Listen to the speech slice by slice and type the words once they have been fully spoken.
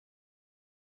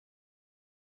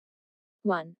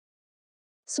1.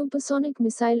 Supersonic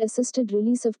missile-assisted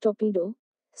release of Torpedo,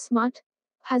 SMART,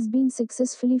 has been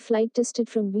successfully flight tested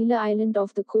from Vela Island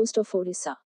off the coast of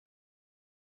Odisha.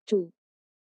 2.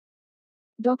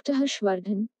 Dr.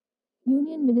 Vardhan,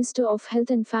 Union Minister of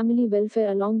Health and Family Welfare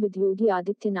along with Yogi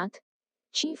Adityanath,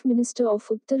 Chief Minister of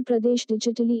Uttar Pradesh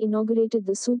digitally inaugurated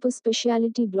the Super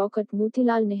Speciality block at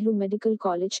Motilal Nehru Medical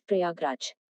College,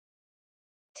 Prayagraj.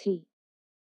 3.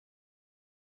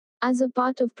 As a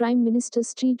part of Prime Minister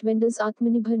Street Vendors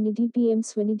AtmaNibhar Nidhi PM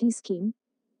SVANidhi scheme,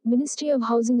 Ministry of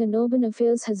Housing and Urban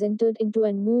Affairs has entered into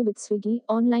an MOU with Swiggy,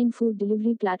 online food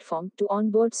delivery platform, to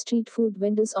onboard street food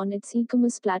vendors on its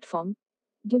e-commerce platform,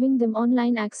 giving them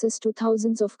online access to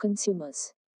thousands of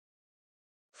consumers.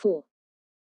 4.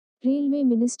 Railway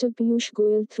Minister Piyush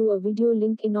Goyal through a video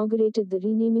link inaugurated the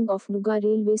renaming of Nuga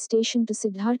Railway Station to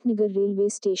Siddharthnagar Railway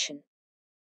Station.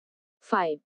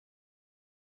 5.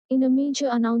 In a major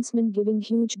announcement giving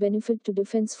huge benefit to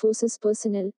Defence Forces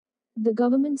personnel, the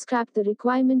government scrapped the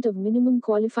requirement of minimum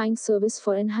qualifying service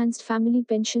for enhanced family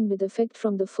pension with effect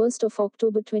from the 1st of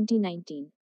October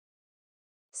 2019.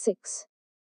 6.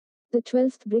 The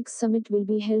 12th BRICS Summit will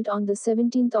be held on the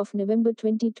 17th of November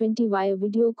 2020 via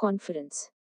video conference.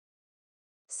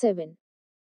 7.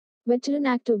 Veteran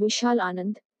actor Vishal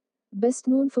Anand, best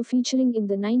known for featuring in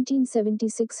the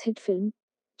 1976 hit film,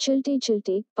 Chalte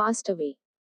Chalte, passed away.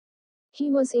 He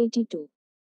was 82.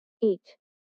 8.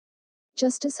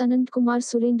 Justice Anant Kumar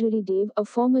Surendrari Dev, a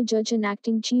former judge and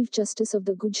acting Chief Justice of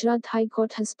the Gujarat High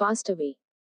Court, has passed away.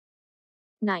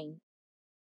 9.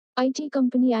 IT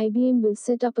company IBM will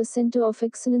set up a Center of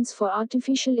Excellence for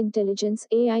Artificial Intelligence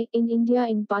 (AI) in India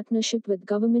in partnership with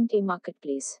Government A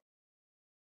Marketplace.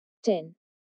 10.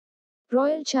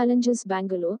 Royal Challengers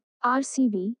Bangalore,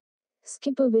 RCB,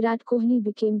 skipper Virat Kohli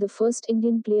became the first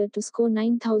Indian player to score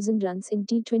 9,000 runs in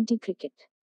T20 cricket.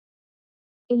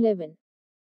 11.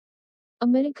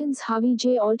 Americans Harvey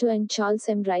J. Alter and Charles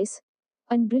M. Rice,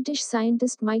 and British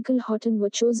scientist Michael Houghton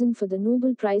were chosen for the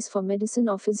Nobel Prize for Medicine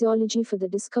or Physiology for the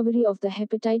discovery of the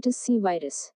hepatitis C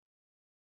virus.